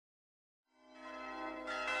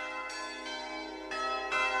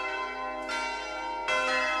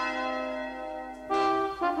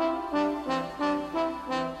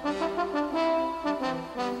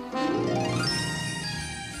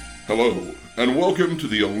Hello, and welcome to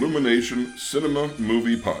the Illumination Cinema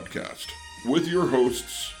Movie Podcast with your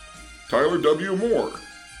hosts, Tyler W. Moore,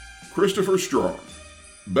 Christopher Strong,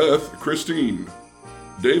 Beth Christine,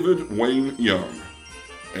 David Wayne Young,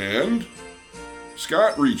 and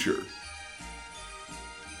Scott Reacher.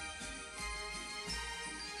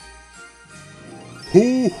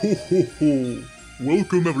 Ho ho ho ho!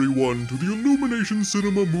 Welcome everyone to the Illumination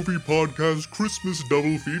Cinema Movie Podcast Christmas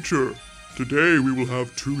Double Feature. Today we will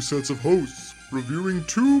have two sets of hosts reviewing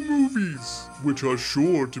two movies, which are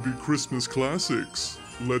sure to be Christmas classics.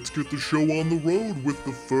 Let's get the show on the road with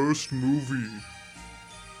the first movie.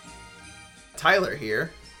 Tyler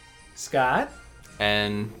here. Scott.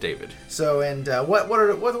 And David. So, and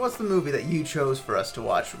what's the movie that you chose for us to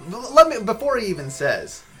watch? Before he even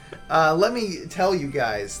says, let me tell you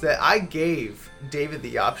guys that I gave David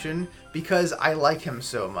the option because I like him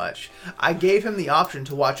so much. I gave him the option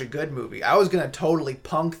to watch a good movie. I was going to totally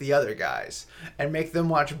punk the other guys and make them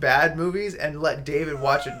watch bad movies and let David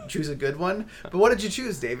choose a good one. But what did you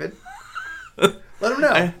choose, David? Let him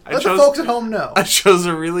know. Let the folks at home know. I chose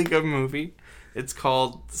a really good movie. It's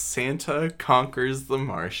called Santa Conquers the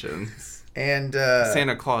Martians. And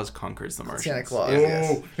Santa Claus Conquers the Martians. Santa Claus,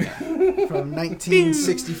 yes. Yeah. From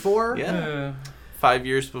 1964. Yeah. 5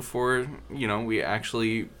 years before, we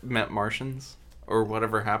actually met Martians. Or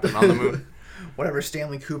whatever happened on the moon. Whatever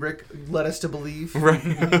Stanley Kubrick led us to believe.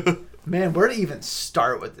 Right. Man, where to even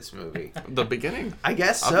start with this movie? The beginning. I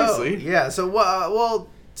guess so. Obviously. Yeah, so, well,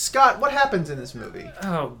 Scott, what happens in this movie?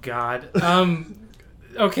 Oh, God.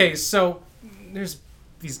 Okay, so there's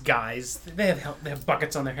these guys. They have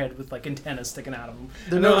buckets on their head with, like, antennas sticking out of them.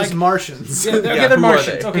 They're known as Martians. Yeah, they're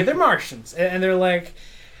Martians. Okay, they're Martians. And they're like,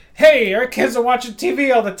 hey, our kids are watching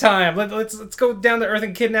TV all the time. Let's go down to Earth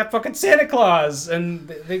and kidnap fucking Santa Claus. And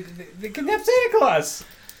they kidnap Santa Claus.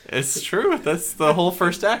 It's true. That's the whole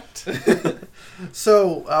first act.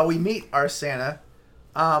 So, we meet our Santa.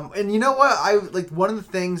 And you know what? One of the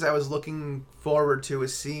things I was looking forward to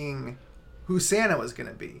is seeing who Santa was going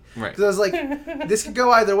to be. Right. Because I was like, this could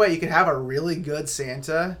go either way. You could have a really good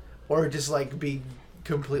Santa or just, like, be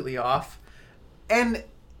completely off. And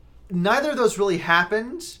neither of those really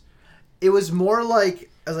happened. It was more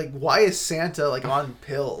like, I was like, why is Santa, like, on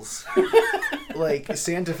pills? Like,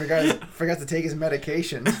 Santa forgot to take his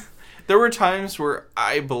medication. There were times where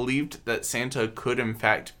I believed that Santa could, in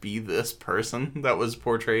fact, be this person that was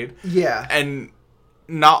portrayed. Yeah. And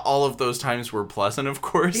not all of those times were pleasant, of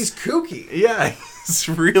course. He's kooky. Yeah, he's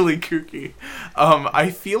really kooky.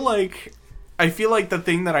 I feel like the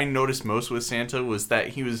thing that I noticed most with Santa was that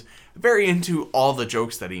he was very into all the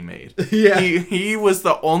jokes that he made. Yeah. He was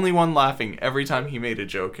the only one laughing every time he made a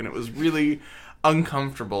joke, and it was really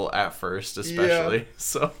uncomfortable at first, especially. Yeah.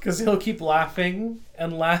 So because he'll keep laughing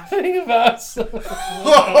and laughing about us.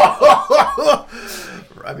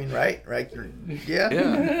 I mean, right?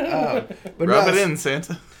 Yeah. But rub it in,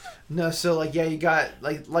 Santa. No, so like, yeah, you got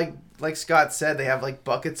like Scott said, they have like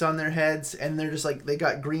buckets on their heads, and they're just like, they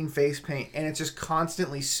got green face paint, and it's just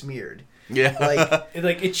constantly smeared. Yeah.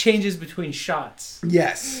 Like it changes between shots.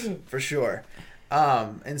 Yes, for sure.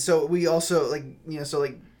 And so we also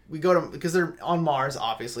we go to, because they're on Mars,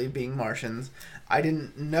 obviously, being Martians. I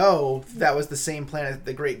didn't know that was the same planet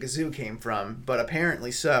the Great Gazoo came from, but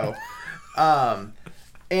apparently so.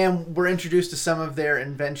 And we're introduced to some of their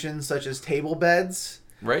inventions, such as table beds.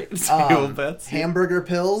 Right? Table beds. Hamburger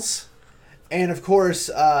pills. And, of course,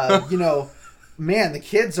 man, the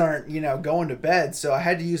kids aren't, going to bed, so I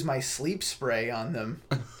had to use my sleep spray on them.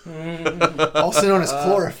 Also known as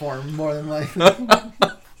chloroform, more than likely.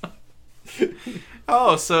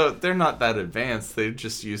 Oh, so they're not that advanced. They're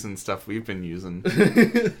just using stuff we've been using.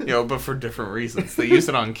 But for different reasons. They use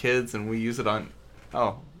it on kids and we use it on...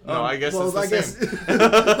 Oh, no, I guess it's the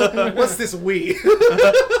same. What's this we?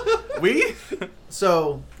 We?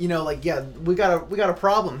 So, we got a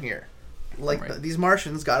problem here. Like, these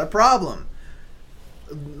Martians got a problem.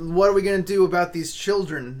 What are we going to do about these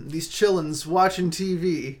children, these chillins watching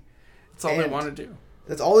TV? That's all they want to do.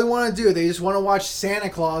 That's all they want to do. They just want to watch Santa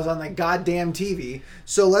Claus on the goddamn TV.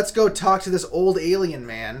 So let's go talk to this old alien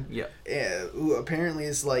man. Yep. Who apparently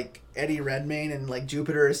is like Eddie Redmayne and like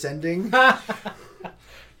Jupiter Ascending.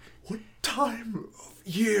 What time of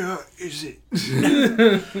year is it?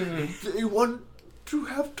 They want to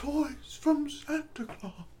have toys from Santa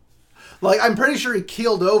Claus. Like, I'm pretty sure he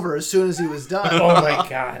keeled over as soon as he was done. Oh my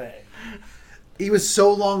God. He was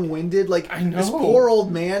so long-winded. Like, I know. this poor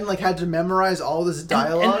old man like had to memorize all this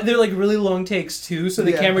dialogue. And they're like really long takes too, so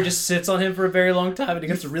the camera just sits on him for a very long time and it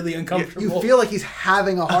gets really uncomfortable. You feel like he's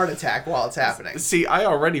having a heart attack while it's happening. See, I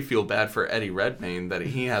already feel bad for Eddie Redmayne that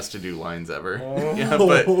he has to do lines ever. Yeah,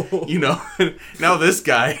 but you know, now this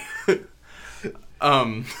guy.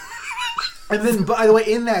 And then, by the way,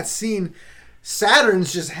 in that scene,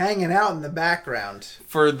 Saturn's just hanging out in the background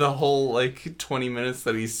for the whole like 20 minutes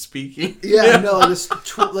that he's speaking. Yeah, no,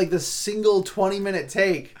 like this single 20-minute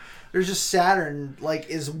take. There's just Saturn like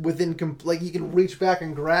is within like you can reach back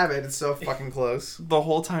and grab it. It's so fucking close. The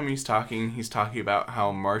whole time he's talking about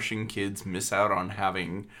how Martian kids miss out on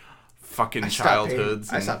having fucking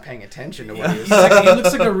childhoods. I stopped paying attention to what he was He saying.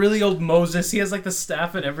 looks like a really old Moses. He has like the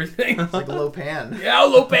staff and everything. It's like Lopan. Yeah,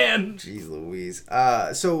 Lopan. Jeez Louise.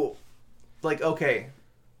 So, like, okay,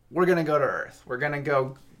 we're gonna go to Earth. We're gonna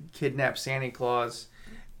go kidnap Santa Claus,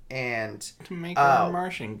 and to make our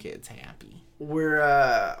Martian kids happy.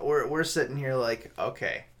 We're sitting here like,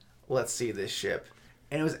 okay, let's see this ship,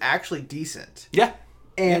 and it was actually decent. Yeah.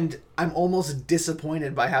 And I'm almost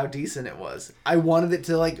disappointed by how decent it was. I wanted it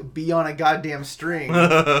to, like, be on a goddamn string.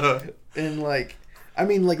 And, like, I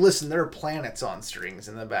mean, like, listen, there are planets on strings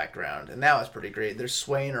in the background. And that was pretty great. They're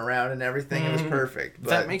swaying around and everything. It was perfect. But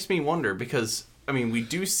that makes me wonder because, I mean, we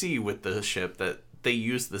do see with the ship that they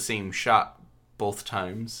use the same shot both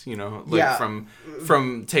times, you know, like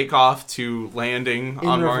from takeoff to landing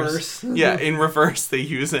on reverse. Mars. Yeah, in reverse they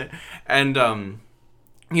use it. And,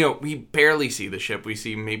 you know, we barely see the ship. We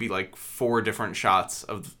see maybe like 4 different shots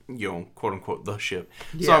of, you know, quote unquote, the ship.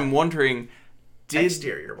 Yeah. So I'm wondering,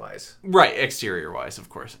 exterior-wise. Right, exterior-wise, of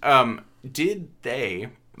course. Did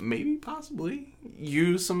they maybe possibly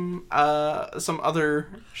use some other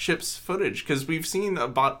ship's footage? Because we've seen a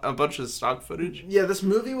bunch of stock footage. Yeah, this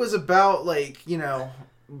movie was about, like, you know,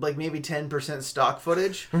 like maybe 10% stock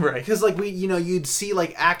footage. Right. Because, like, you'd see,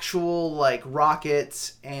 like, actual, like,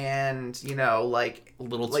 rockets and, you know, like... A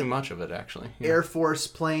little too much of it, actually. Yeah. Air Force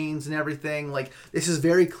planes and everything. Like, this is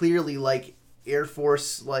very clearly, like, Air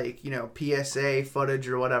Force, like, you know, PSA footage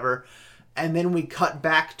or whatever. And then we cut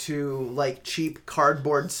back to, like, cheap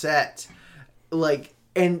cardboard set. Like...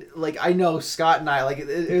 And, like, I know Scott and I, like,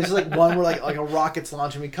 it was, like, one where, like a rocket's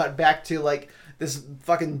launching. We cut back to, like... This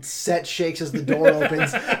fucking set shakes as the door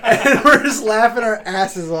opens, and we're just laughing our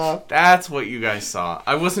asses off. That's what you guys saw.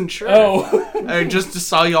 I wasn't sure. Oh. I just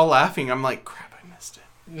saw y'all laughing. I'm like, crap, I missed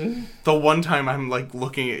it. The one time I'm, like,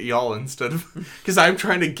 looking at y'all instead of... Because I'm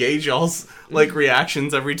trying to gauge y'all's, like,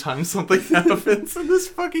 reactions every time something happens in this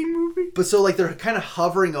fucking movie. But so, like, they're kind of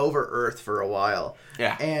hovering over Earth for a while.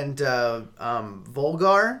 Yeah. And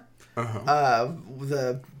Volgar,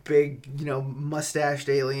 the big, you know, mustached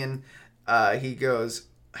alien... he goes,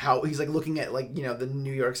 he's like looking at, like, you know, the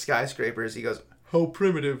New York skyscrapers. He goes, how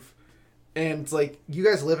primitive. And it's like, you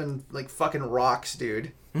guys live in, like, fucking rocks,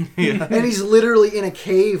 dude. Yeah. And he's literally in a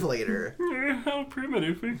cave later. How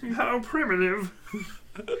primitive. How primitive.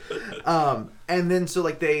 And then so,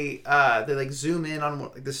 like, they like zoom in on,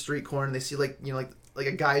 like, the street corner and they see, like, you know, like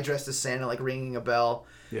a guy dressed as Santa, like, ringing a bell.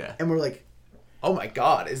 Yeah. And we're like, oh my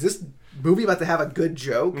god, is this movie about to have a good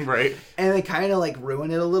joke? Right. And they kind of, like,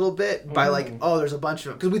 ruin it a little bit by, like, oh, there's a bunch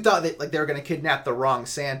of... Because we thought that, like, they were going to kidnap the wrong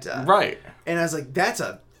Santa. Right. And I was like, that's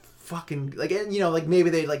a fucking... Like, you know, like, maybe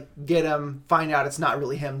they, like, get him, find out it's not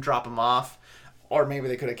really him, drop him off. Or maybe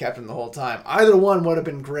they could have kept him the whole time. Either one would have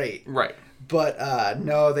been great. Right. But,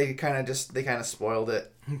 no, they kind of spoiled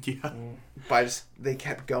it. Yeah. By just... They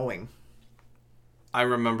kept going. I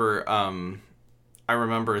remember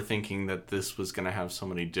thinking that this was going to have so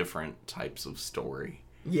many different types of story.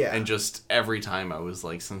 Yeah. And just every time I was,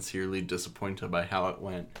 like, sincerely disappointed by how it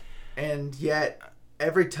went. And yet,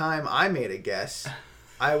 every time I made a guess,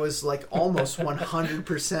 I was, like, almost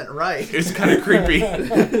 100% right. It's kind of creepy.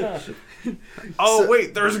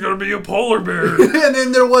 Wait, there's going to be a polar bear. And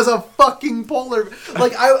then there was a fucking polar...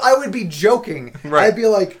 Like, I would be joking. Right. I'd be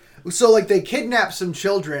like... So, like, they kidnap some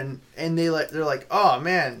children, and they're like, oh,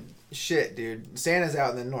 man... Shit, dude. Santa's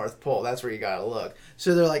out in the North Pole. That's where you gotta look.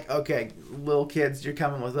 So they're like, okay, little kids, you're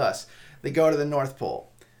coming with us. They go to the North Pole.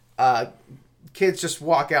 Kids just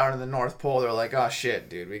walk out into the North Pole. They're like, oh, shit,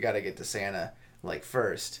 dude. We gotta get to Santa, like,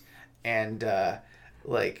 first. And,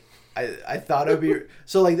 like, I thought it would be...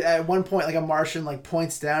 So, like, at one point, like, a Martian, like,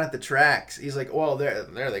 points down at the tracks. He's like, well, there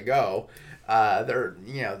they go. They're,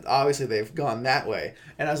 you know, obviously they've gone that way.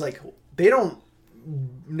 And I was like, they don't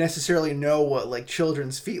necessarily know what, like,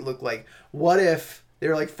 children's feet look like. What if they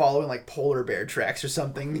were, like, following, like, polar bear tracks or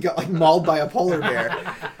something? They got, like, mauled by a polar bear.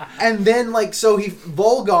 And then, like, so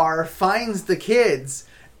Volgar finds the kids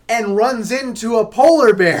and runs into a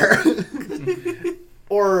polar bear.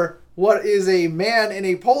 Or what is a man in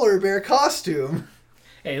a polar bear costume.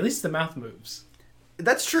 Hey, at least the mouth moves.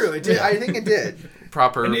 That's true. It did. I think it did.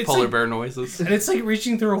 Proper polar bear noises. And it's like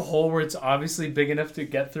reaching through a hole where it's obviously big enough to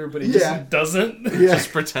get through, but it just doesn't. It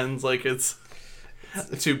just pretends like it's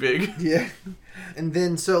too big. Yeah. And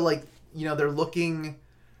then, so, like, you know, they're looking...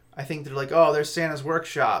 I think they're like, oh, there's Santa's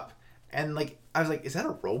workshop. And, like, I was like, is that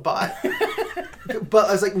a robot? But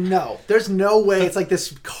I was like, no. There's no way it's like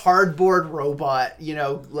this cardboard robot, you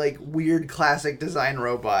know, like, weird classic design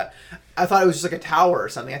robot. I thought it was just like a tower or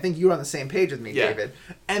something. I think you were on the same page with me, David.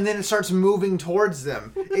 And then it starts moving towards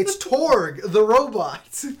them. It's Torg, the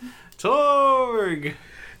robot. Torg!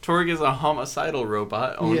 Torg is a homicidal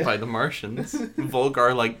robot owned by the Martians.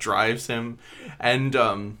 Volgar, like, drives him.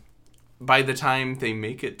 And by the time they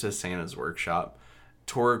make it to Santa's workshop,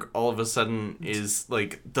 Torg all of a sudden is,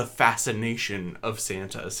 like, the fascination of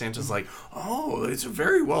Santa. Santa's like, oh, it's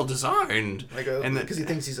very well designed. Because he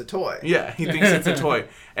thinks he's a toy. Yeah, he thinks it's a toy.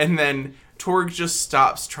 And then Torg just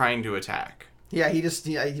stops trying to attack. Yeah, he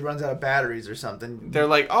runs out of batteries or something. They're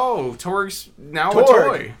like, oh, Torg's now a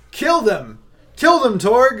toy. Kill them! Kill them,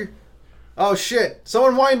 Torg! Oh, shit.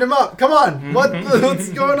 Someone wind him up. Come on. What's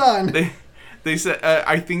going on? They said,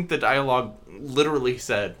 I think the dialogue literally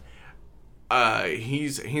said,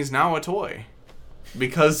 he's now a toy.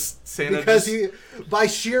 Because Santa he, by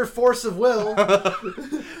sheer force of will,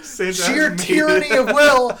 Santa sheer tyranny of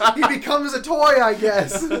will, he becomes a toy, I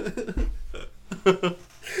guess.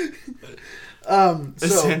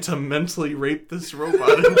 Santa mentally raped this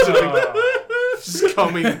robot into just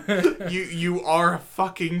coming. You are a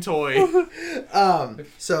fucking toy.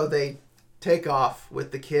 So they take off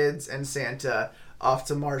with the kids and Santa off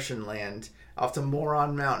to Martian land. Off to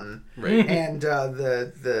Moron Mountain, right? And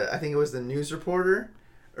the I think it was the news reporter,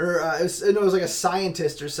 or it was like a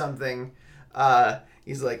scientist or something.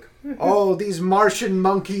 He's like, "Oh, these Martian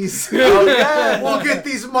monkeys! Oh yeah, we'll get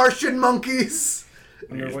these Martian monkeys."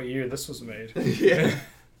 I wonder what year this was made. Yeah,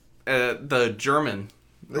 the German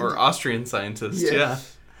or Austrian scientist. Yeah.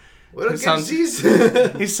 What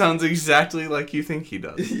he sounds exactly like you think he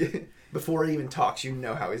does. Yeah. Before he even talks, you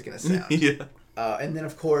know how he's gonna sound. Yeah. And then,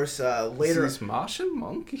 of course, later... These Martian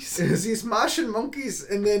monkeys? These Martian monkeys.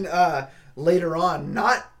 And then later on,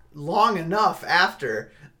 not long enough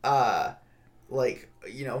after, Volgar,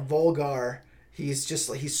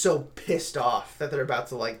 he's so pissed off that they're about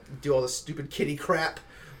to, like, do all this stupid kitty crap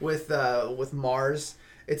with Mars.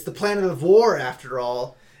 It's the planet of war, after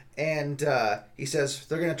all. And he says,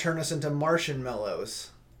 they're going to turn us into Martian mellows.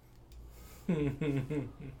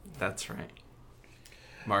 That's right.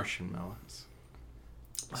 Martian mellows.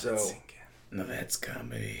 So no, that's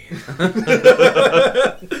comedy.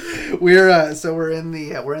 we're in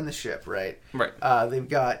the ship, right? Right. They've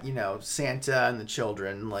got Santa and the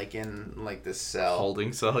children like in like this cell,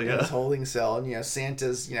 holding cell, this holding cell, and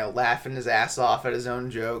Santa's laughing his ass off at his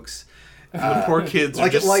own jokes. The poor kids are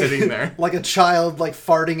just sitting there like a child like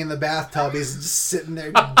farting in the bathtub. He's just sitting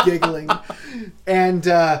there giggling, and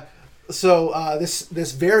so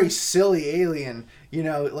this very silly alien,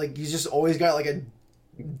 he's just always got like a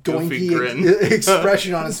doinky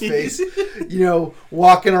expression on his face,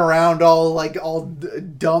 walking around all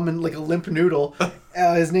dumb and like a limp noodle.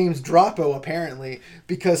 His name's Droppo, apparently,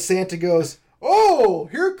 because Santa goes, "Oh,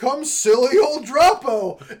 here comes silly old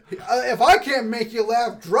Droppo. If I can't make you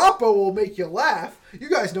laugh, Droppo will make you laugh. You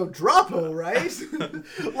guys know Droppo, right?"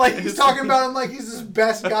 Like he's talking about him like he's his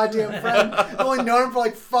best goddamn friend. I've only known him for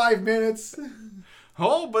like 5 minutes.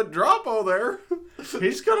 Oh, but Droppo there,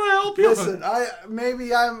 he's gonna help you. Listen,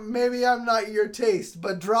 maybe I'm not your taste,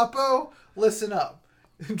 but Droppo, listen up.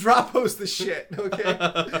 Droppo's the shit, okay?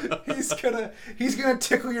 He's gonna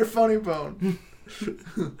tickle your funny bone.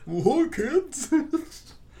 Well, kids.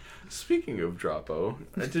 Speaking of Droppo,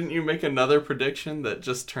 didn't you make another prediction that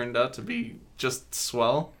just turned out to be just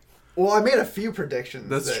swell? Well, I made a few predictions.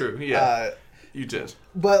 That's true. Yeah. You did.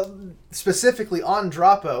 But specifically on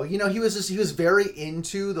Droppo, he was very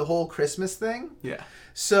into the whole Christmas thing. Yeah.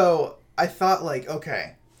 So I thought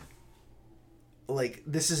okay,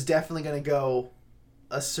 this is definitely going to go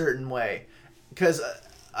a certain way. Because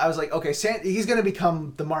I was like, okay, he's going to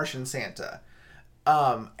become the Martian Santa.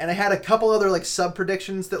 And I had a couple other sub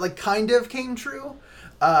predictions that kind of came true.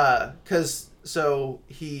 Because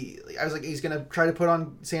I was like, he's going to try to put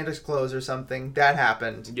on Santa's clothes or something. That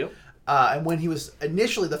happened. Yep. And when he was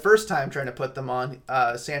initially the first time trying to put them on,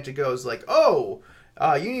 Santa goes like, "Oh,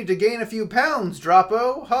 you need to gain a few pounds,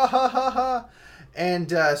 Droppo. Ha ha ha ha."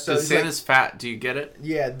 And so Santa's fat. Do you get it?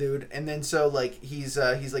 Yeah, dude. And then so he's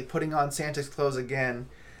putting on Santa's clothes again,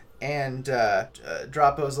 And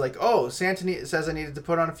Drapo's like, oh, Santa says I needed to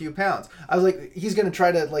put on a few pounds. I was like, he's going to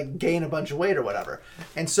try to, like, gain a bunch of weight or whatever.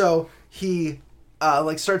 And so he,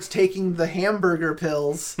 like, starts taking the hamburger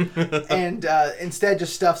pills and instead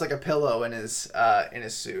just stuffs, like, a pillow in his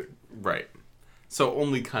suit. Right. So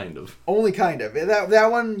only kind of. Only kind of.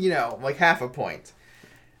 That one, you know, like half a point.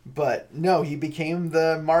 But no, he became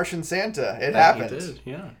the Martian Santa. It happened. He did,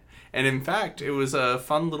 yeah. And in fact, it was a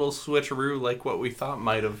fun little switcheroo, like what we thought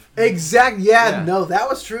might have. Exactly. Yeah. No, that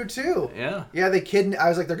was true too. Yeah. Yeah, I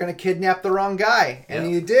was like, they're gonna kidnap the wrong guy, and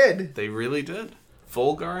he did. They really did.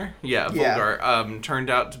 Volgar, Volgar, turned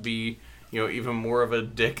out to be, you know, even more of a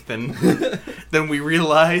dick than than we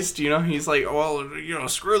realized. You know, he's like, well, you know,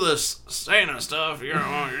 screw this Santa stuff. You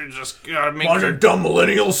know, you just gotta make bunch of dumb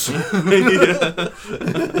millennials.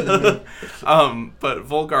 But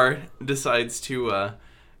Volgar decides to.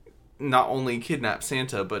 Not only kidnap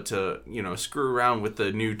Santa, but to, you know, screw around with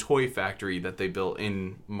the new toy factory that they built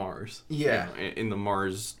in Mars. Yeah. You know, in the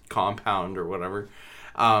Mars compound or whatever.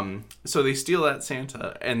 So they steal that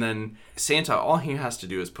Santa, and then Santa, all he has to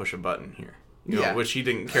do is push a button here. You know, which he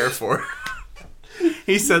didn't care for.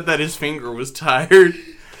 He said that his finger was tired.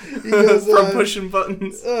 He goes, from pushing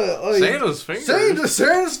buttons. Santa's fingers.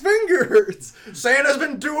 Santa's fingers. Santa's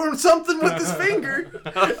been doing something with his finger,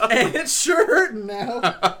 and it's sure hurting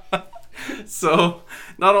now. So,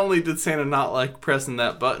 not only did Santa not like pressing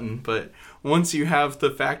that button, but once you have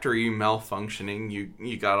the factory malfunctioning,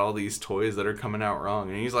 you got all these toys that are coming out wrong,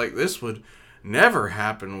 and he's like, "This would never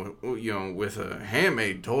happen, with a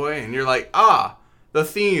handmade toy." And you're like, the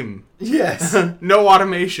theme. Yes. No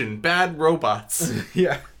automation. Bad robots.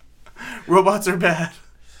 Yeah. Robots are bad.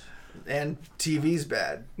 And TV's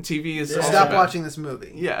bad. TV is Stop bad. watching this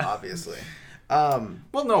movie. Yeah. Obviously.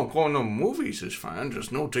 Well, no, going to movies is fine,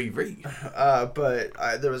 just no TV.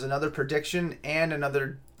 But there was another prediction and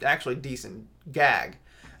another actually decent gag.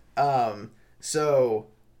 In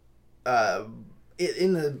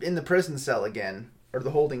the prison cell again, or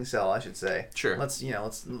the holding cell, I should say. Sure. Let's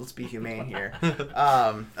be humane here.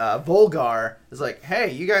 Volgar is like, hey,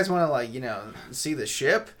 you guys want to see the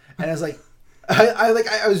ship? And I was like, I think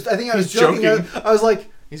I was joking. I was like,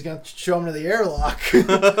 he's gonna show him to the airlock.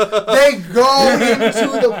 They go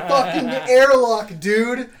into the fucking airlock,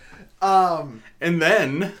 dude. And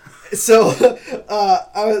then the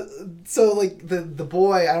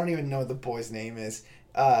boy, I don't even know what the boy's name is.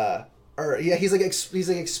 He's like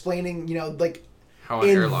explaining, how an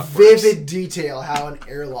airlock vivid works. Detail how an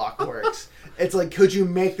airlock works. It's like, could you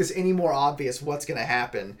make this any more obvious what's gonna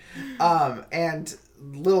happen? And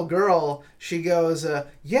little girl, she goes,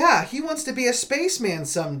 yeah, he wants to be a spaceman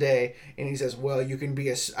someday. And he says, well, you can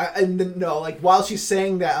be while she's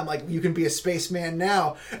saying that, I'm like, you can be a spaceman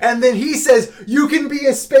now. And then he says, you can be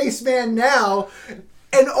a spaceman now,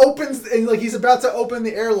 and opens, and like he's about to open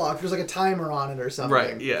the airlock. There's like a timer on it or something.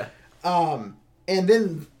 Right, yeah. And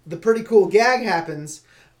then the pretty cool gag happens,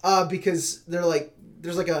 because they're like,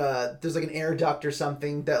 there's like an air duct or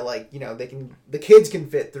something that the kids can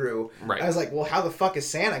fit through. Right. I was like, well, how the fuck is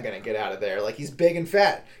Santa gonna get out of there? Like, he's big and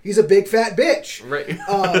fat. He's a big fat bitch. Right.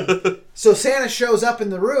 So Santa shows up in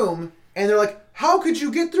the room, and they're like, how could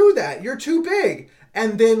you get through that? You're too big.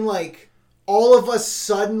 And then all of us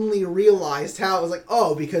suddenly realized how it was like,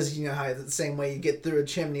 oh, because how it's the same way you get through a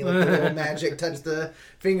chimney, like the little magic touch the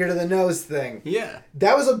finger to the nose thing. Yeah.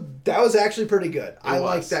 That was actually pretty good. I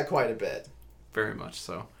liked that quite a bit. Very much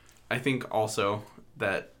so. I think also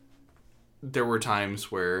that there were times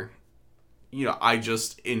where, I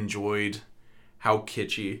just enjoyed how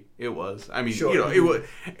kitschy it was. I mean, sure.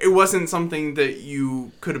 It wasn't something that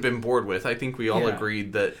you could have been bored with. I think we all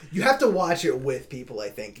agreed that you have to watch it with people. I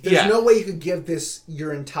think there's no way you could give this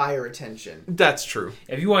your entire attention. That's true.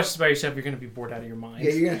 If you watch this by yourself, you're going to be bored out of your mind.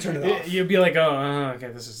 Yeah, you're going to turn it off. You'll be like, oh, okay,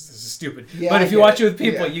 this is stupid. Yeah, but if you watch it with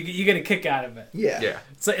people, you get a kick out of it. Yeah.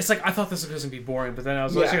 It's like I thought this was going to be boring, but then I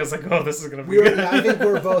was watching, I was like, oh, this is going to be good. I think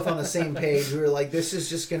we're both on the same page. We were like, this is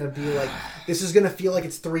just going to be this is going to feel like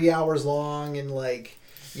it's 3 hours long and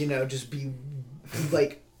just be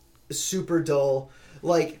super dull.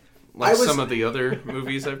 Like some of the other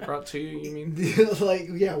movies I've brought to you mean?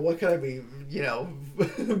 What could I be,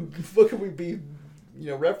 what could we be,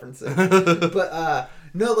 referencing? But,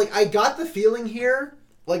 no, I got the feeling here,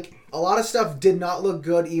 a lot of stuff did not look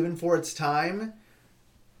good even for its time,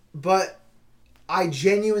 but I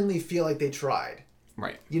genuinely feel like they tried.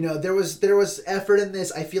 Right. There was effort in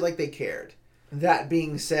this. I feel like they cared. That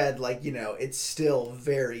being said, it's still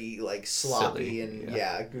very, sloppy silly, and,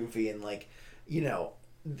 goofy and,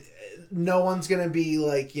 no one's gonna be,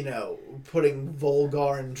 putting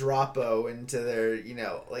Volgar and Drapo into their,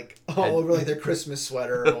 all over like their Christmas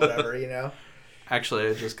sweater or whatever, you know. Actually,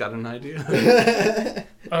 I just got an idea. The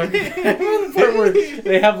part where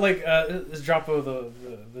they have like this Drapo,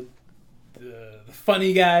 the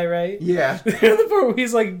funny guy, right? Yeah. The part where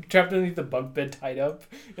he's like trapped underneath the bunk bed, tied up,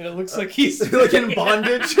 and it looks like he's like in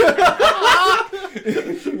bondage.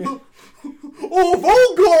 Oh,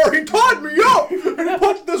 Volgar, he tied me up and he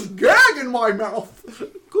put this gag in my mouth.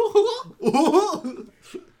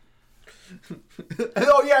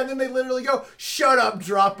 Oh yeah, and then they literally go, "Shut up,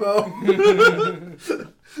 Drapo."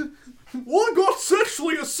 One got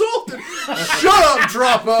sexually assaulted. Shut up,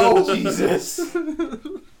 Drapo. Jesus.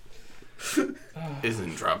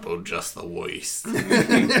 Isn't Drapo just the worst?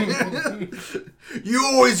 You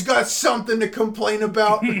always got something to complain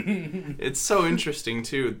about. It's so interesting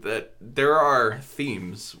too that there are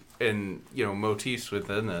themes and motifs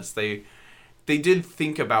within this. They did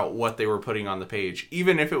think about what they were putting on the page,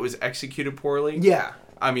 even if it was executed poorly. Yeah.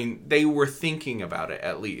 I mean, they were thinking about it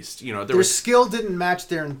at least. Their skill didn't match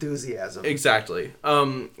their enthusiasm. Exactly.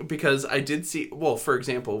 Because I did see. Well, for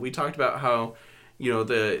example, we talked about how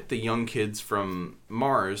the young kids from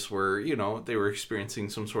Mars were they were experiencing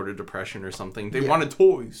some sort of depression or something. They wanted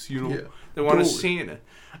toys. They wanted Santa.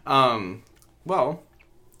 Well,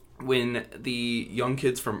 when the young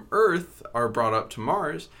kids from Earth are brought up to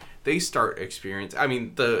Mars, they start experiencing. I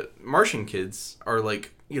mean, the Martian kids are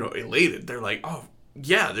like elated. They're like, oh.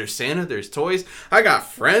 Yeah, there's Santa, there's toys. I got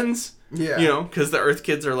friends. Yeah. Because the Earth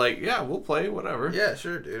kids are like, yeah, we'll play, whatever. Yeah,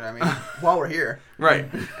 sure, dude. I mean, while we're here. Right.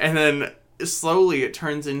 And then slowly it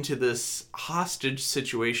turns into this hostage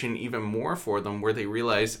situation even more for them where they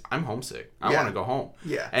realize, I'm homesick. I want to go home.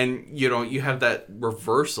 Yeah. And, you have that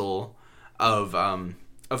reversal of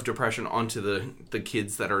depression onto the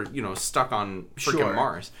kids that are, stuck on freaking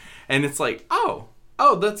Mars. And it's like, oh,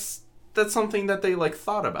 that's something that they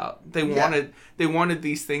thought about. They wanted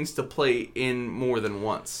these things to play in more than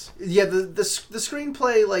once. Yeah, the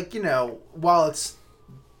screenplay, while it's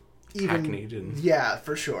even hackneyed and... yeah,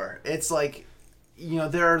 for sure. It's like,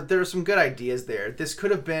 there are some good ideas there. This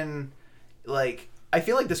could have been I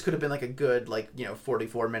feel like this could have been a good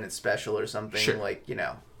 44-minute special or something. Sure.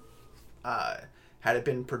 Had it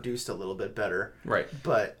been produced a little bit better. Right.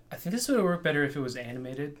 But I think this would have worked better if it was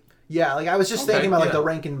animated. Yeah, I was just thinking about the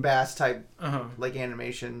Rankin Bass type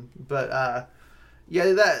animation, but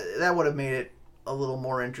that would have made it a little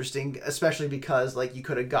more interesting, especially because you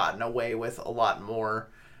could have gotten away with a lot more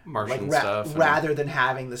Martian stuff rather than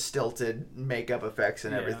having the stilted makeup effects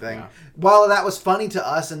and everything. Yeah. While that was funny to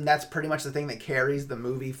us, and that's pretty much the thing that carries the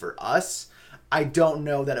movie for us, I don't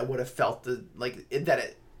know that it would have felt that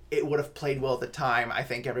it would have played well at the time. I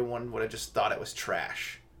think everyone would have just thought it was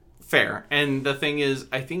trash. Fair. And the thing is,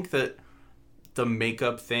 I think that the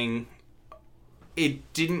makeup thing,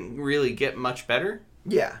 it didn't really get much better.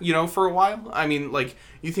 Yeah. For a while. I mean,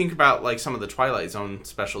 you think about, some of the Twilight Zone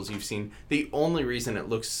specials you've seen, the only reason it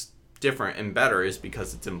looks different and better is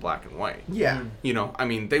because it's in black and white. Yeah. I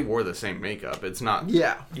mean, they wore the same makeup. It's not...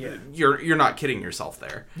 Yeah. You're not kidding yourself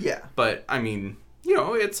there. Yeah. But, I mean,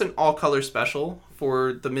 it's an all-color special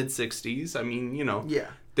for the mid-'60s. I mean, Yeah.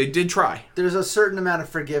 They did try. There's a certain amount of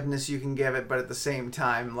forgiveness you can give it, but at the same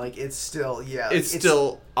time, it's still, It's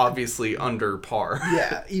still obviously under par.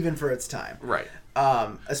 Yeah, even for its time. Right.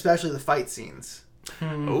 Especially the fight scenes.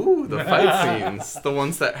 Ooh, the fight scenes. The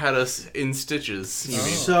ones that had us in stitches.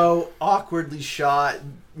 So awkwardly shot,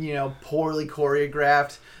 poorly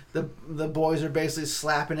choreographed. The boys are basically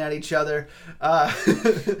slapping at each other.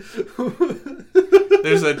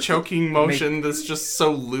 There's a choking motion that's just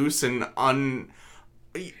so loose and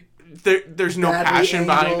there's no passion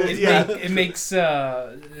behind it. It makes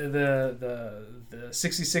the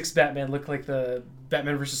 66 Batman look like the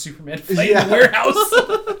Batman vs Superman fight in the warehouse.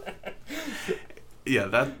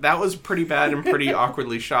 Yeah, that was pretty bad and pretty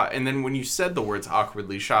awkwardly shot. And then when you said the words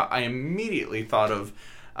awkwardly shot, I immediately thought of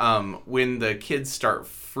when the kids start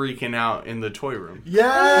freaking out in the toy room.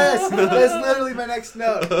 Yes! That's literally my next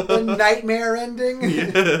note. The nightmare ending.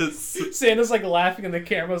 Yes. Santa's laughing and the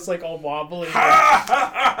camera's all wobbly.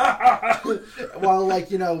 While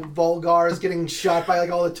Volgar is getting shot by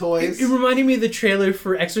all the toys. It reminded me of the trailer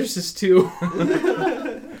for Exorcist 2.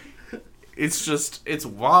 It's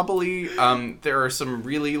wobbly. There are some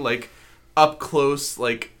really up close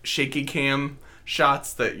shaky cam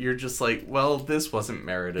shots that you're just well, this wasn't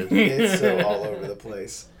merited. It's so all over the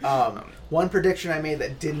place. One prediction I made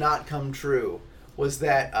that did not come true was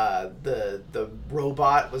that the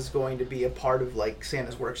robot was going to be a part of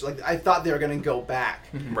Santa's workshop. I thought they were going to go back,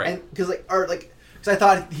 right? And because I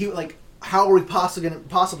thought he how are we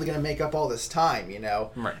possibly gonna make up all this time,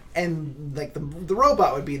 Right? And the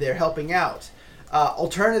robot would be there helping out.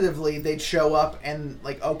 Alternatively, they'd show up and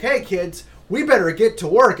like, okay, kids, we better get to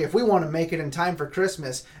work if we want to make it in time for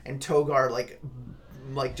Christmas. And Togar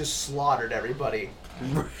like just slaughtered everybody.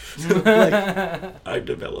 Like, I've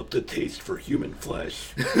developed a taste for human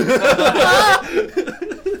flesh.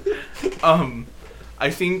 I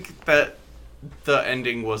think that the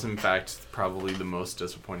ending was in fact probably the most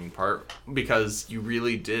disappointing part, because you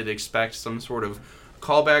really did expect some sort of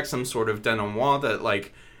callback, some sort of denouement that,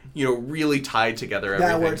 like, you know, really tied together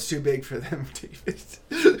everything. That word's too big for them, David.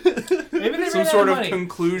 Maybe they Some sort of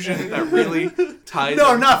conclusion that really ties.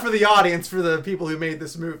 No, not for the audience, for the people who made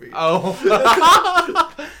this movie. Oh.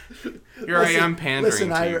 Here I am pandering to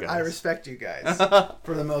you guys. I respect you guys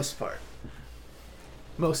for the most part.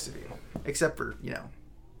 Most of you. Except for, you know,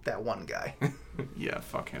 that one guy. Yeah,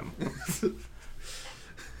 fuck him.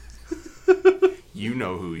 You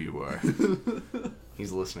know who you are.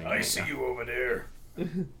 He's listening. I see you over there.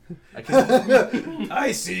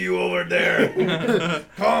 I see you over there.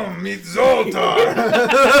 Come meet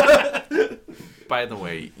Zoltar. By the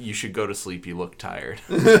way, you should go to sleep. You look tired.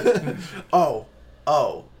 Oh,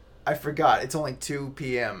 I forgot. It's only 2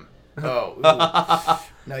 p.m. Oh,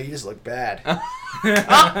 no, you just look bad.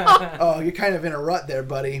 Oh, you're kind of in a rut there,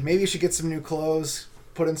 buddy. Maybe you should get some new clothes,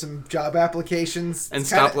 put in some job applications, and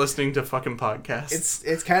stop listening to fucking podcasts.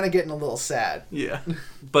 It's kind of getting a little sad. Yeah.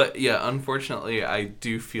 But yeah, unfortunately, I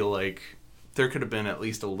do feel like there could have been at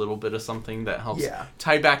least a little bit of something that helps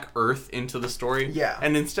tie back Earth into the story. Yeah.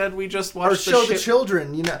 And instead we just watched the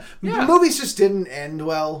children, you know. Yeah. The movies just didn't end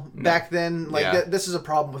well back then. Like, Yeah. this is a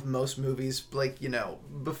problem with most movies, like, you know,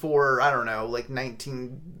 before, I don't know, like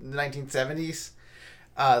 1970s.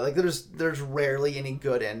 Like, there's rarely any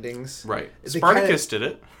good endings. Right. Spartacus did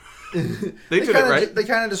it. They did it right. They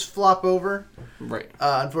kind of just flop over. Right.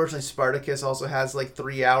 Unfortunately, Spartacus also has like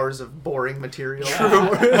 3 hours of boring material.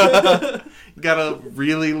 You gotta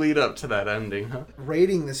really lead up to that ending, huh?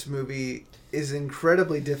 Rating this movie is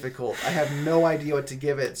incredibly difficult. I have no idea what to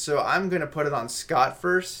give it, so I'm gonna put it on Scott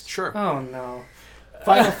first. Sure. Oh no.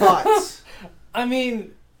 Final thoughts. I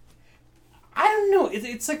mean, I don't know.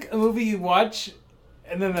 It's like a movie you watch,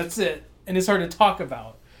 and then that's it, and it's hard to talk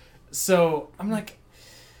about. So I'm like,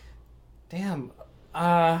 damn.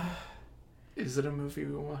 Is it a movie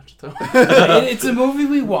we watched though? It's a movie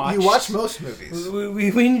we watched. You watch most movies.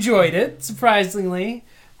 We enjoyed it, surprisingly,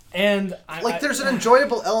 and there's an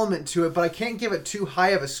enjoyable element to it, but I can't give it too high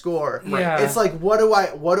of a score. Yeah. It's like, what do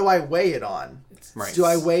I weigh it on? Right. Do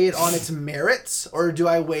I weigh it on its merits, or do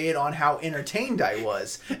I weigh it on how entertained I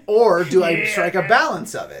was, or do I strike a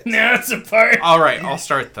balance of it? That's a part. All right, I'll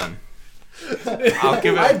start then. I'll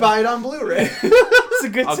give it. I'd buy it on Blu-ray. It's a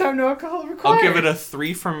good time, no alcohol required. I'll give it a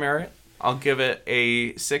 3 for merit. I'll give it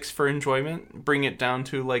a 6 for enjoyment. Bring it down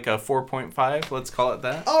to like a 4.5. Let's call it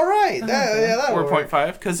that. All right, that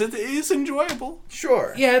 4.5 because it is enjoyable.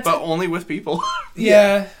 Sure. Yeah, but only with people.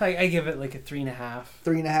 Yeah, I give it like a 3.5.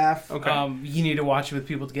 3.5. Okay. You need to watch it with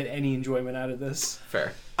people to get any enjoyment out of this.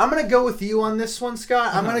 Fair. I'm gonna go with you on this one,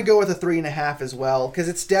 Scott. I'm gonna go with a 3.5 as well, because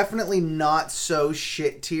it's definitely not so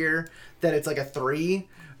shit tier that it's like a 3.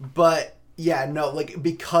 But yeah, no, like,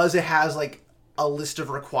 because it has like a list of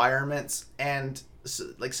requirements and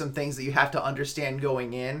like some things that you have to understand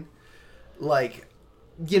going in, like,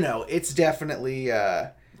 you know, it's definitely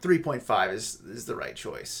 3.5 is the right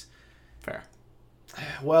choice. Fair.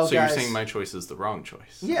 Well, so guys, you're saying my choice is the wrong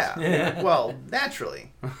choice? Yeah. Well,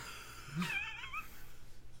 naturally.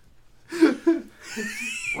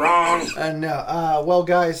 Wrong. No. Well,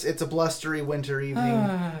 guys, it's a blustery winter evening.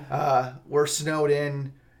 We're snowed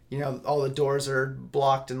in. You know, all the doors are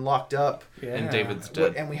blocked and locked up. Yeah. And David's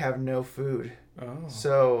dead. And we have no food. Oh.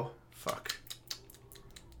 So... Fuck.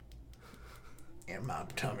 And my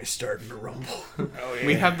tummy's starting to rumble. Oh, yeah.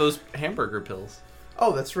 We have those hamburger pills.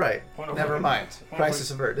 Oh, that's right. Never mind.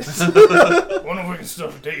 Crisis averted. Wonder if we can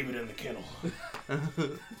stuff David in the kennel.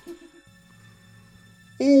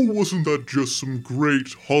 Oh, wasn't that just some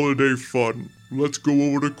great holiday fun? Let's go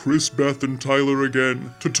over to Chris, Beth, and Tyler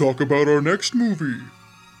again to talk about our next movie.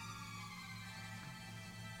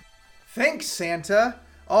 Thanks, Santa.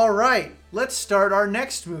 All right, let's start our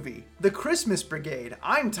next movie, The Christmas Brigade.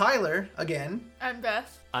 I'm Tyler, again. I'm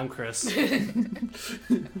Beth. I'm Chris.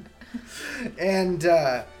 And,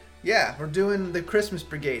 yeah, we're doing The Christmas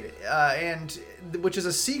Brigade, which is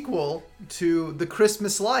a sequel to The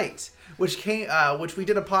Christmas Light, which we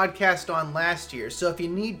did a podcast on last year. So if you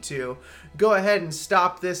need to, go ahead and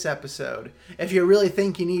stop this episode if you really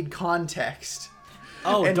think you need context.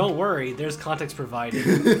 Oh, And don't worry. There's context provided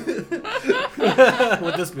with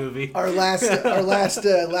this movie. Our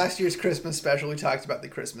last year's Christmas special, we talked about the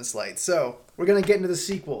Christmas lights. So we're gonna get into the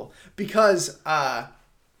sequel because,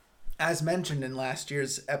 as mentioned in last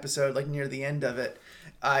year's episode, like near the end of it,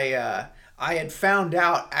 I had found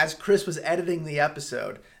out as Chris was editing the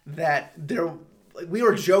episode that we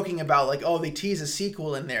were joking about like, oh, they tease a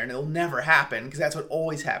sequel in there and it'll never happen because that's what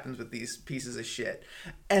always happens with these pieces of shit.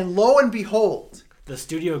 And lo and behold, The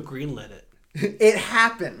studio greenlit it. it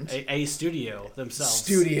happened. A studio themselves.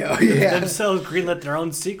 Studio, yeah. Themselves greenlit their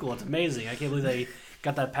own sequel. It's amazing. I can't believe they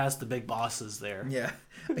got that past the big bosses there. Yeah,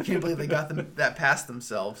 I can't believe they got that past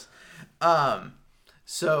themselves.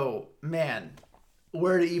 So, man,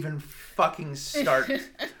 where to even fucking start?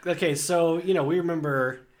 Okay, so, we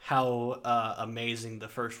remember how amazing the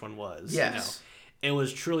first one was. Yes. It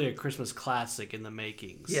was truly a Christmas classic in the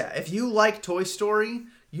makings. Yeah, if you like Toy Story,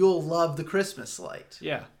 you'll love the Christmas light.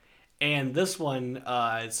 Yeah. And this one,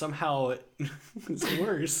 somehow, it's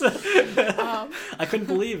worse. I couldn't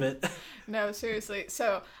believe it. No, seriously.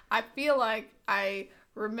 So I feel like I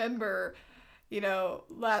remember, the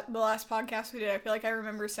last podcast we did, I feel like I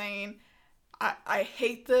remember saying, I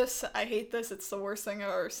hate this. I hate this. It's the worst thing I've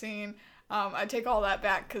ever seen. I take all that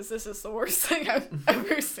back because this is the worst thing I've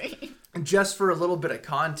ever seen. And just for a little bit of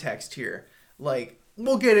context here, like,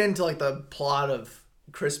 we'll get into, like, the plot of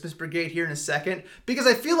Christmas Brigade here in a second, because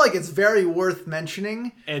I feel like it's very worth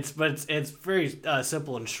mentioning. It's very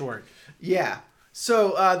simple and short. Yeah.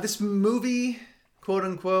 So, this movie, quote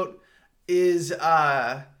unquote, is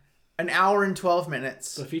an hour and 12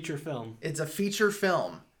 minutes. It's a feature film. It's a feature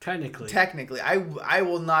film. Technically. I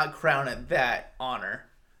will not crown it that honor.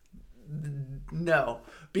 No.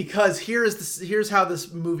 Because here's how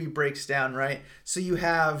this movie breaks down, right? So you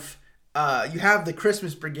have the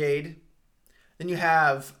Christmas Brigade, then you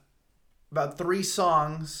have about 3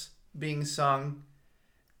 songs being sung,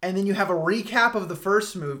 and then you have a recap of the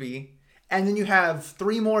first movie, and then you have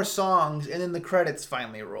 3 more songs, and then the credits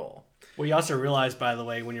finally roll. Well, you also realize, by the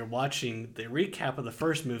way, when you're watching the recap of the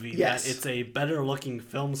first movie, yes, that it's a better looking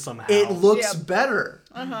film somehow. It looks better.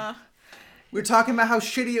 Uh-huh. We were talking about how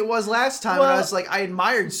shitty it was last time, and I was like, I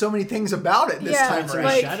admired so many things about it this time around.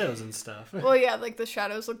 Like shadows and stuff. Well, yeah, like the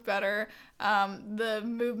shadows look better. The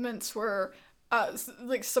movements were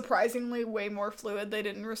surprisingly way more fluid. They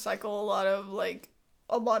didn't recycle a lot of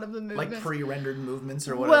the movements. Like pre-rendered movements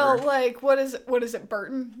or whatever. Well, like, what is it,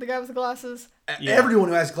 Burton? The guy with the glasses? Yeah. Everyone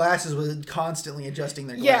who has glasses was constantly adjusting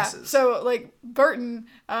their glasses. Yeah, so, like, Burton,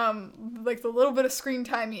 like, the little bit of screen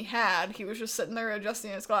time he had, he was just sitting there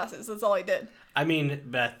adjusting his glasses. That's all he did. I mean,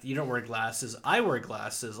 Beth, you don't wear glasses. I wear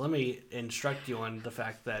glasses. Let me instruct you on the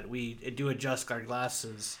fact that we do adjust our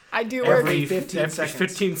glasses. I do every wear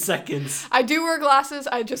 15 seconds. I do wear glasses.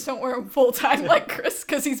 I just don't wear them full time like Chris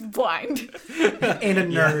because he's blind. And a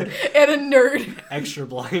nerd. Yeah. And a nerd. Extra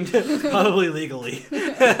blind. Probably legally.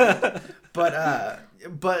 But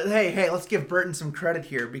hey, let's give Burton some credit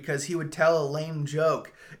here because he would tell a lame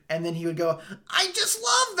joke and then he would go, I just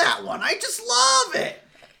love that one. I just love it.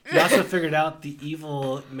 He also figured out the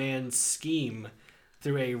evil man's scheme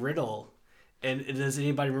through a riddle. And does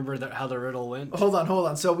anybody remember how the riddle went? Hold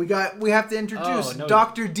on. So we have to introduce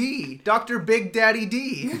Dr. D, Dr. Big Daddy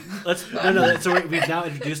D. So we've now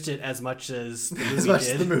introduced it as much as the movie did.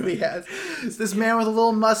 As the movie has. It's this man with a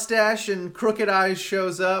little mustache and crooked eyes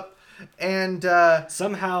shows up, and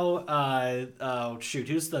somehow,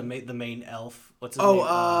 who's the main elf? What's his name?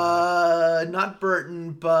 Not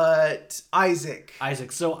Burton, but Isaac.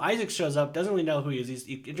 So Isaac shows up, doesn't really know who he is.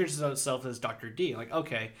 He introduces himself as Dr. D. Like,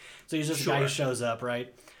 okay. So he's just a guy who shows up,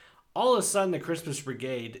 right? All of a sudden, the Christmas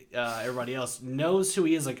Brigade, everybody else, knows who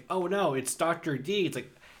he is. Like, oh no, it's Dr. D. It's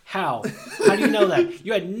like, how? How do you know that?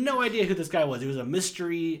 You had no idea who this guy was. It was a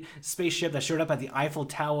mystery spaceship that showed up at the Eiffel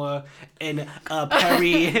Tower in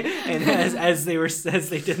Paris, and as they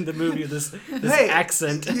did in the movie, this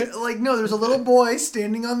accent. No, there's a little boy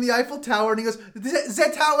standing on the Eiffel Tower, and he goes,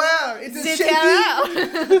 "The tower, it's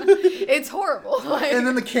shaking." It's horrible. And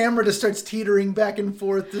then the camera just starts teetering back and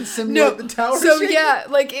forth to simulate the tower. So shaking. yeah,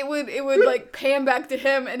 like it would like pan back to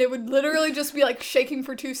him, and it would literally just be like shaking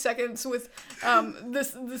for 2 seconds with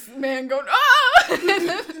this man going, ah! The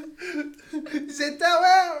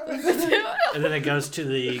tower! And then it goes to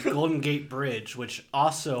the Golden Gate Bridge, which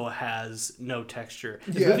also has no texture.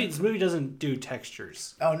 This movie doesn't do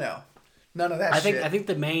textures. Oh no, none of that shit. I think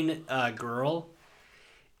the main girl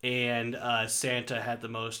and Santa had the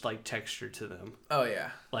most like texture to them. Oh yeah,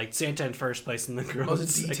 like Santa in first place, and the girl.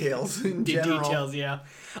 Most details in general. Details, yeah.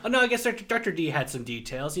 Oh no, I guess Dr. D had some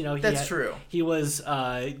details. That's true. He was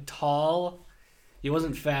tall. He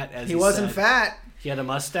wasn't fat as He wasn't said. fat. He had a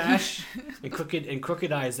mustache and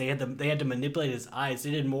crooked eyes. They had to manipulate his eyes.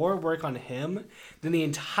 They did more work on him than the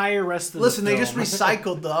entire rest of Listen, the they film. just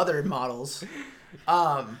recycled the other models.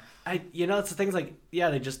 It's the things like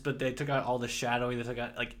but they took out all the shadowing. They took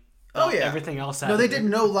out everything else. No, they did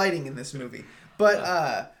no lighting in this movie.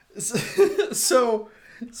 But so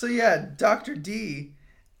yeah, Dr. D,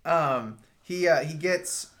 he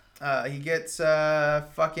gets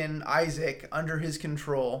fucking Isaac under his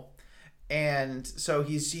control. And so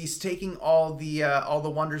he's taking all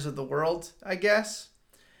the wonders of the world, I guess,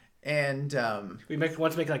 and we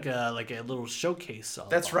want to make like a little showcase.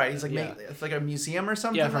 That's right. He's like it's like a museum or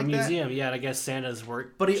something. Yeah, for like a museum. That. Yeah, and I guess Santa's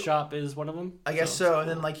workshop is one of them. I guess so. And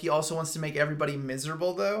then like he also wants to make everybody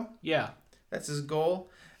miserable though. Yeah, that's his goal.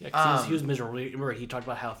 Yeah, because he was miserable. Remember, he talked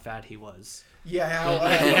about how fat he was.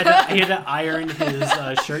 Yeah, he had to iron his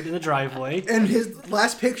shirt in the driveway. And his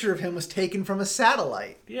last picture of him was taken from a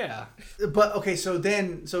satellite. Yeah. But okay, so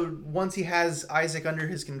once he has Isaac under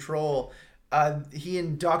his control, he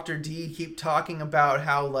and Dr. D keep talking about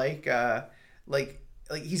how like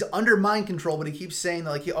he's under mind control, but he keeps saying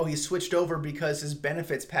that he switched over because his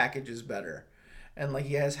benefits package is better, and like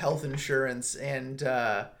he has health insurance and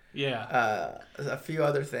a few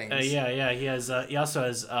other things. He has. He also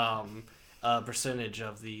has percentage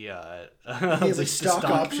of the stock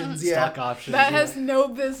options. Stock options. That has no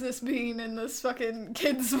business being in this fucking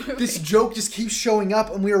kids movie. This joke just keeps showing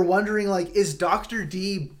up, and we were wondering, like, is Dr.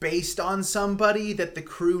 D based on somebody that the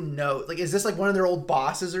crew knows? Like, is this like one of their old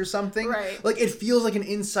bosses or something? Right. Like, it feels like an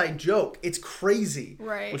inside joke. It's crazy.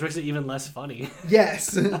 Right. Which makes it even less funny.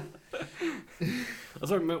 Yes.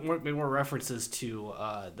 Let's make more references to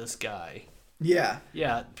this guy. Yeah.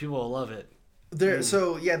 Yeah, people will love it.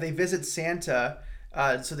 So they visit Santa,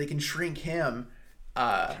 so they can shrink him.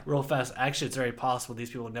 Real fast. Actually, it's very possible these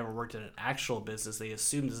people have never worked in an actual business. They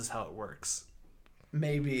assume this is how it works.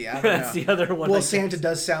 Maybe, I don't That's know. the other one. Well, Santa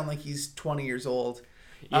does sound like he's 20 years old.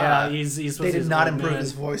 Yeah, he's they did not improve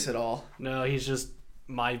his voice at all. No, he's just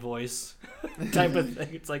my voice type of thing.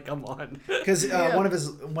 It's like, come on. Because one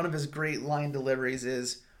of his great line deliveries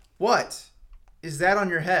is, "What is that on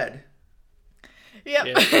your head?" Yep.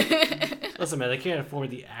 Yeah. Listen, man, they can't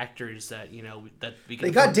afford the actors that we can.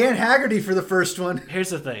 They got Dan Haggerty for the first one.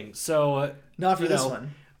 Here's the thing. So not for this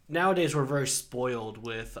one. Nowadays, we're very spoiled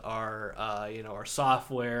with our our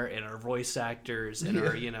software and our voice actors and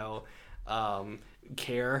our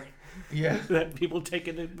care. Yeah. That people take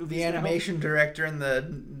into movies. The animation director and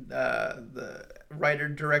the writer,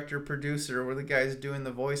 director, producer were the guys doing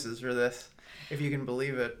the voices for this, if you can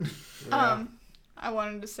believe it. Yeah. I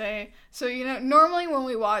wanted to say, so normally when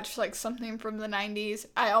we watch like something from the 90s,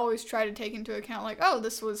 I always try to take into account like, oh,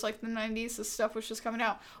 this was like the 90s, this stuff was just coming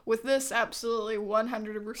out. With this, absolutely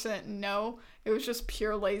 100% no. It was just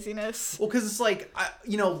pure laziness. Well, because it's like,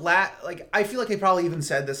 I feel like I probably even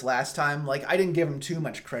said this last time. Like, I didn't give him too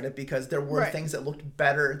much credit because there were things that looked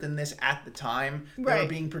better than this at the time. They were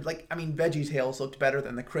being VeggieTales looked better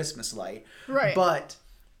than the Christmas light. Right. But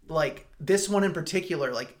like this one in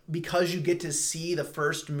particular, like because you get to see the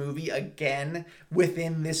first movie again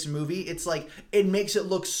within this movie, it's like it makes it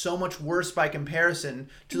look so much worse by comparison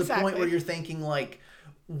to the point where you're thinking like,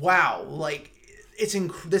 wow, like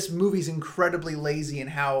this movie's incredibly lazy in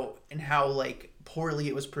how like poorly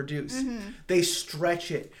it was produced. Mm-hmm. They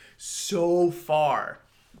stretch it so far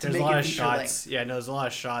to there's make a lot it of shots. length. Yeah, no, there's a lot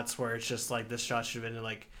of shots where it's just like this shot should have been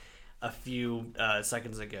like a few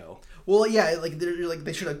seconds ago. Well, yeah,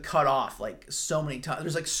 they should have cut off like so many times.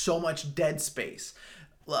 There's like so much dead space.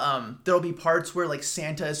 There'll be parts where like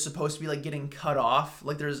Santa is supposed to be like getting cut off.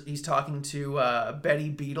 Like he's talking to Betty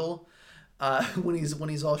Beetle when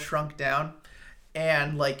he's all shrunk down,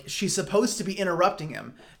 and like she's supposed to be interrupting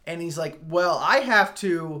him, and he's like, "Well, I have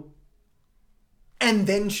to," and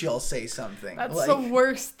then she'll say something. That's like, the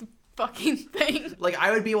worst fucking thing. Like I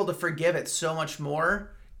would be able to forgive it so much more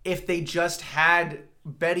if they just had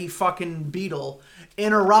Betty fucking Beetle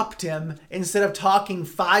interrupt him instead of talking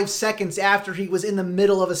 5 seconds after he was in the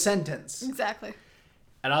middle of a sentence. Exactly.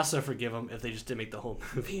 I'd also forgive them if they just didn't make the whole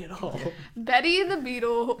movie at all. Betty the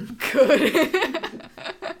Beetle could.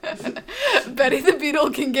 Betty the Beetle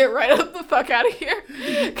can get right up the fuck out of here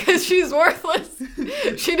because she's worthless.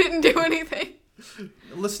 She didn't do anything.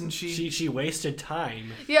 Listen, she wasted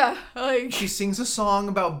time. Yeah, like she sings a song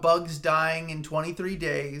about bugs dying in 23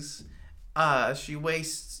 days. She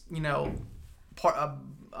wastes,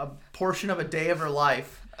 a portion of a day of her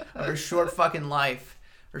life, of her short fucking life,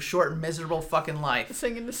 her short miserable fucking life,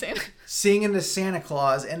 singing to Santa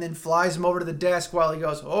Claus, and then flies him over to the desk while he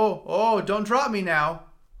goes, "Oh, don't drop me now.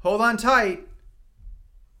 Hold on tight.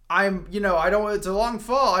 it's a long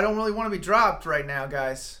fall. I don't really want to be dropped right now,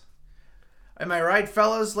 guys. Am I right,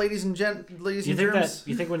 fellas, ladies and germs?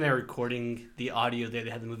 You think when they're recording the audio, they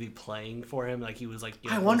had the movie playing for him, like he was like?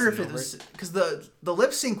 I wonder if it was because the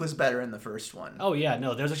lip sync was better in the first one. Oh yeah,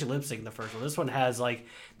 no, there's actually lip sync in the first one. This one has like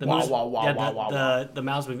the the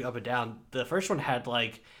mouths moving up and down. The first one had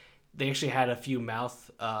like they actually had a few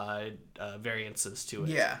mouth variances to it.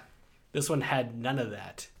 Yeah, this one had none of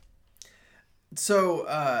that. So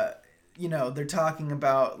they're talking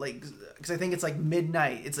about like. Because I think it's like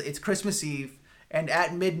midnight. It's Christmas Eve, and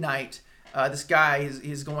at midnight, this guy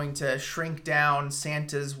is going to shrink down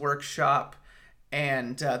Santa's workshop,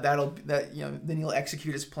 and then he'll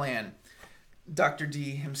execute his plan. Dr.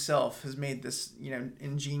 D himself has made this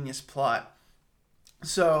ingenious plot.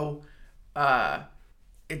 So,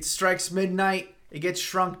 it strikes midnight. It gets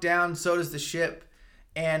shrunk down. So does the ship,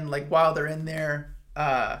 and like while they're in there,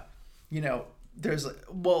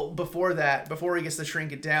 before he gets to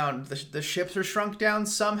shrink it down, the ships are shrunk down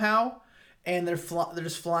somehow, and they're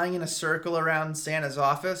just flying in a circle around Santa's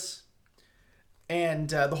office. And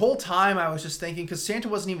the whole time I was just thinking, because Santa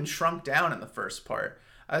wasn't even shrunk down in the first part,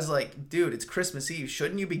 I was like, dude, it's Christmas Eve.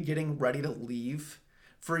 Shouldn't you be getting ready to leave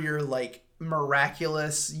for your like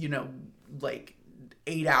miraculous,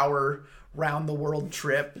 8-hour round the world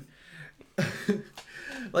trip?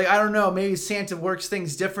 Like, I don't know, maybe Santa works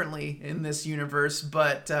things differently in this universe,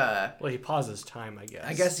 but... he pauses time, I guess.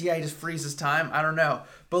 I guess, yeah, he just freezes time. I don't know.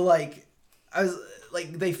 But,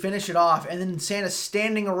 they finish it off, and then Santa's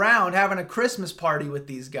standing around having a Christmas party with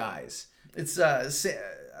these guys. It's,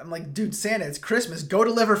 I'm like, dude, Santa, it's Christmas. Go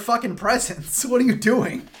deliver fucking presents. What are you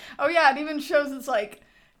doing? Oh, yeah, it even shows it's,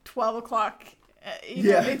 12 o'clock.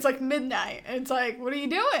 It's like midnight, and it's like, what are you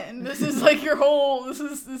doing? This is like your whole. This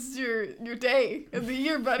is your day of the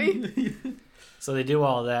year, buddy. So they do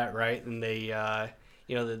all that, right? And they, I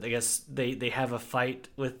guess they have a fight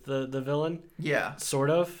with the villain. Yeah, sort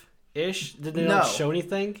of ish. Did they not show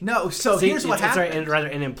anything? No. So here's what happens. Sorry, and rather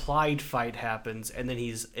an implied fight happens, and then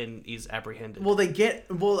he's apprehended. Well, I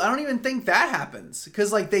don't even think that happens because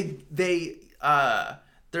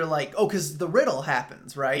they're like, oh, because the riddle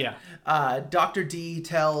happens, right? Yeah. Dr. D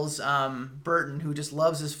tells Burton, who just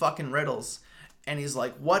loves his fucking riddles, and he's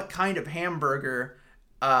like, what kind of hamburger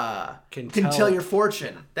can tell your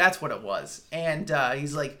fortune? That's what it was. And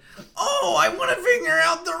he's like, oh, I want to figure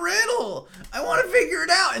out the riddle. I want to figure it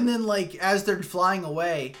out. And then, as they're flying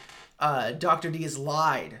away, Dr. D has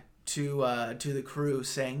lied to the crew,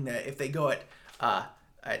 saying that if they go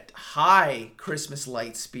at high Christmas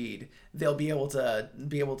light speed, they'll be able to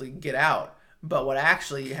get out. But what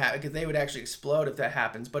actually happens, because they would actually explode if that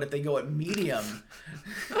happens, but if they go at medium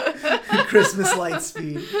Christmas light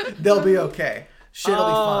speed, they'll be okay. Shit'll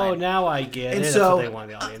be fine. Oh, now I get and it. So, that's what they want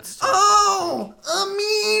the audience to. Oh, a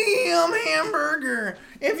medium hamburger.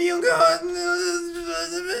 If you go...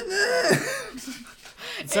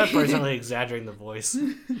 It's not personally exaggerating the voice.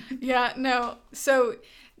 Yeah, no. So...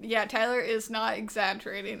 Yeah, Tyler is not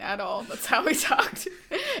exaggerating at all. That's how he talked.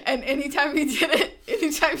 And anytime he did it,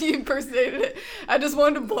 anytime he impersonated it, I just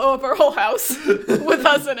wanted to blow up our whole house with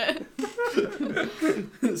us in it.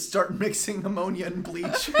 Start mixing ammonia and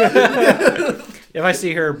bleach. If I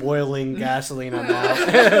see her boiling gasoline, I'm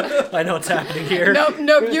out. I know what's happening here.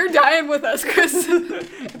 Nope, you're dying with us, Chris.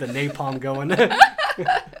 The napalm going.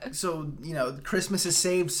 So, Christmas is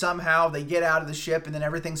saved somehow. They get out of the ship and then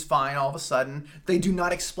everything's fine all of a sudden. They do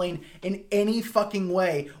not explain in any fucking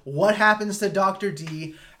way what happens to Dr.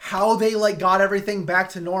 D, how they got everything back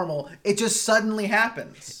to normal. It just suddenly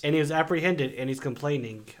happens. And he was apprehended and he's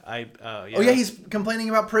complaining. Oh yeah, he's complaining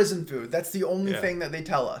about prison food. That's the only thing that they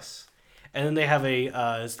tell us. And then they have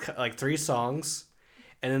a 3 songs,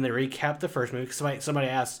 and then they recap the first movie. Somebody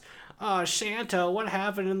asks, Santa, what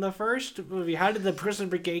happened in the first movie? How did the prison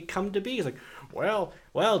brigade come to be? He's like, well,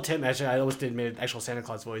 Tim. Actually, I almost did an actual Santa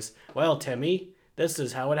Claus voice. Well, Timmy, this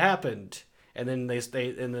is how it happened. And then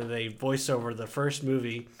they voice over the first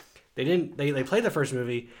movie. They played the first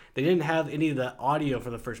movie. They didn't have any of the audio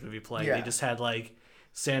for the first movie playing. Yeah. They just had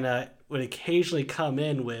Santa would occasionally come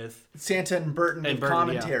in with Santa and Burton with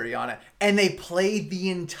commentary on it. And they played the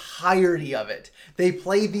entirety of it. They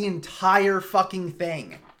played the entire fucking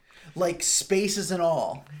thing. Spaces and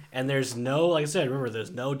all. And there's no, like I said, remember,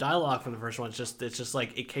 there's no dialogue from the first one. It's just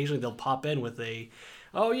occasionally they'll pop in with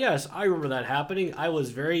oh yes, I remember that happening. I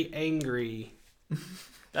was very angry.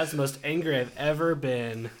 That's the most angry I've ever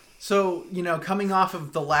been. So, coming off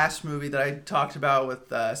of the last movie that I talked about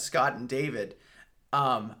with Scott and David,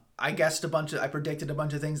 I predicted a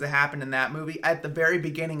bunch of things that happened in that movie. At the very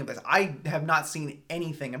beginning of this, I have not seen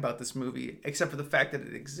anything about this movie except for the fact that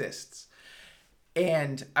it exists.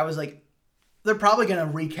 And I was like, they're probably going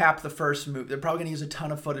to recap the first movie. They're probably going to use a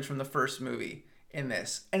ton of footage from the first movie in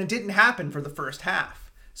this. And it didn't happen for the first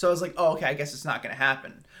half. So I was like, oh, okay, I guess it's not going to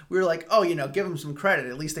happen. We were like, oh, give them some credit.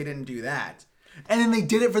 At least they didn't do that. And then they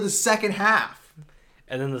did it for the second half.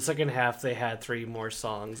 And then the second half, they had 3 more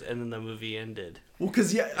songs, and then the movie ended. Well,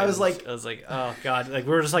 because, I was like, oh, God. Like,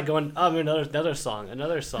 we were just like going, oh, another song.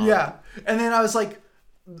 Yeah. And then I was like,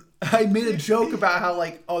 I made a joke about how,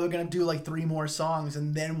 like, oh, they're going to do, like, 3 more songs,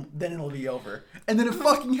 and then it'll be over. And then it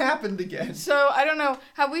fucking happened again. So, I don't know.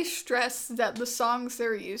 Have we stressed that the songs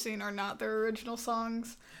they're using are not their original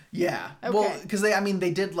songs? Yeah. Okay. Well, because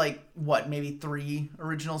they did, like, maybe 3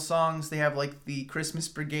 original songs. They have, like, the Christmas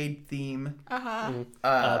Brigade theme.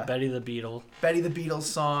 Betty the Beatles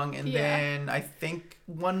song, and then I think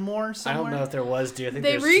one more somewhere. I don't know if there was. Do you think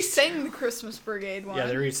they re-sang the Christmas Brigade one? Yeah,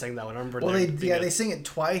 they re-sang that one. I remember. Well, they sing it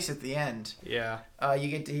twice at the end. Yeah. You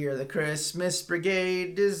get to hear the Christmas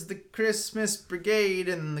Brigade is the Christmas Brigade,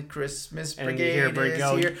 and the Christmas Brigade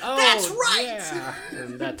is here. Oh, that's right. Yeah.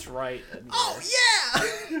 And that's right. Oh yeah.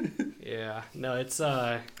 Yeah. No, it's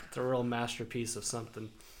a real masterpiece of something.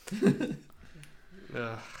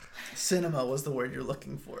 Cinema was the word you're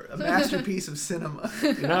looking for. A masterpiece of cinema.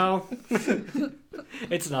 No,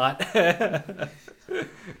 it's not.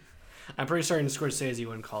 I'm pretty certain Scorsese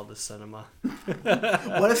wouldn't call this cinema.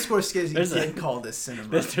 What if Scorsese did call this cinema?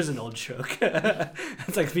 There's an old joke.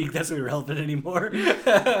 That's not relevant anymore.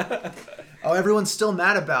 Oh, everyone's still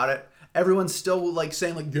mad about it. Everyone's still like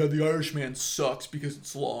saying like, yeah, The Irishman sucks because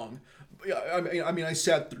it's long. I mean, I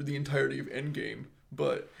sat through the entirety of Endgame.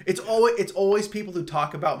 But it's always people who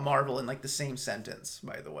talk about Marvel in like the same sentence,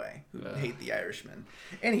 by the way, who hate The Irishman.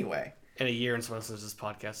 Anyway. In a year and someone listens to this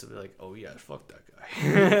podcast, they'll be like, oh yeah, fuck that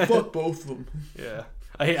guy. Fuck both of them. Yeah.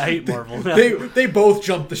 I hate Marvel now. They both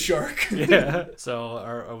jumped the shark. Yeah. So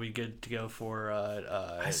are we good to go for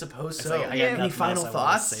I suppose so. Like, I got any final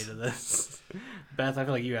thoughts? To say to this. Beth, I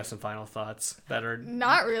feel like you have some final thoughts that are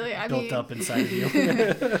not really built up inside of you.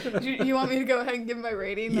 You want me to go ahead and give my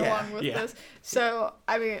rating along with this? So,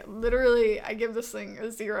 I mean, literally, I give this thing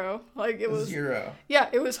a 0. Like, it was 0. Yeah,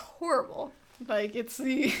 it was horrible. Like, it's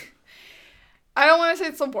the... I don't want to say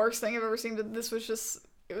it's the worst thing I've ever seen, but this was just...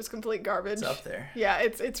 It was complete garbage. It's up there. Yeah,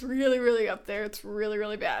 it's really, really up there. It's really,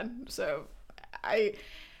 really bad. So, I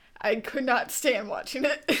could not stand watching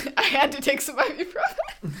it. I had to take some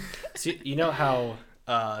ibuprofen. So, you know how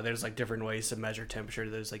there's like different ways to measure temperature?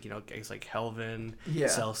 There's like, it's like Kelvin,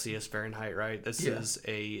 Celsius, Fahrenheit, right? This is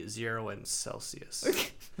a 0 in Celsius. So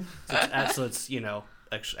it's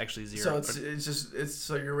actually 0. So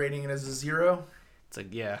so you're rating it as a 0? It's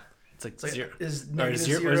like, yeah. It's like 0. Is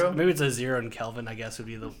 -0? Maybe it's a 0 in Kelvin, I guess, would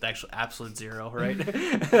be the actual absolute 0, right?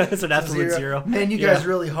 It's an absolute 0. Man, you guys are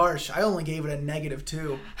really harsh. I only gave it a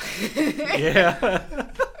 -2. Yeah.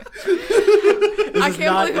 I can't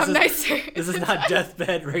believe I'm nicer. This is not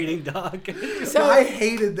deathbed rating, dog. So I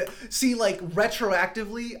hated that. See, like,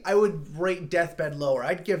 retroactively, I would rate Deathbed lower.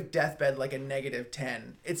 I'd give Deathbed like a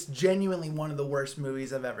 -10. It's genuinely one of the worst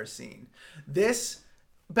movies I've ever seen. This,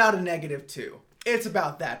 about a -2. It's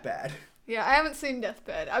about that bad. Yeah, I haven't seen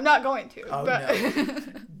Deathbed. I'm not going to. Oh, no.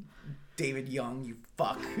 David Young, you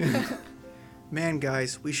fuck. Man,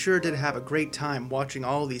 guys, we sure did have a great time watching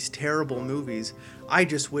all these terrible movies. I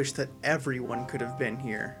just wish that everyone could have been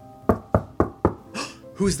here.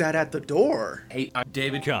 Who's that at the door? Hey, I'm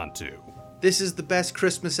David Cantu. This is the best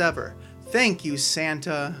Christmas ever. Thank you,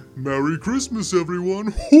 Santa. Merry Christmas,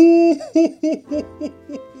 everyone.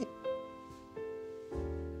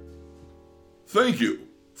 Thank you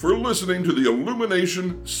for listening to the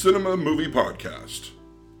Illumination Cinema Movie Podcast.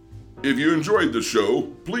 If you enjoyed the show,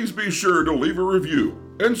 please be sure to leave a review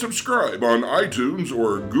and subscribe on iTunes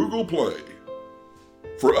or Google Play.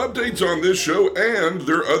 For updates on this show and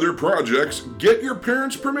their other projects, get your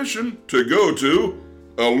parents' permission to go to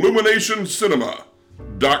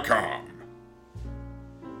illuminationcinema.com.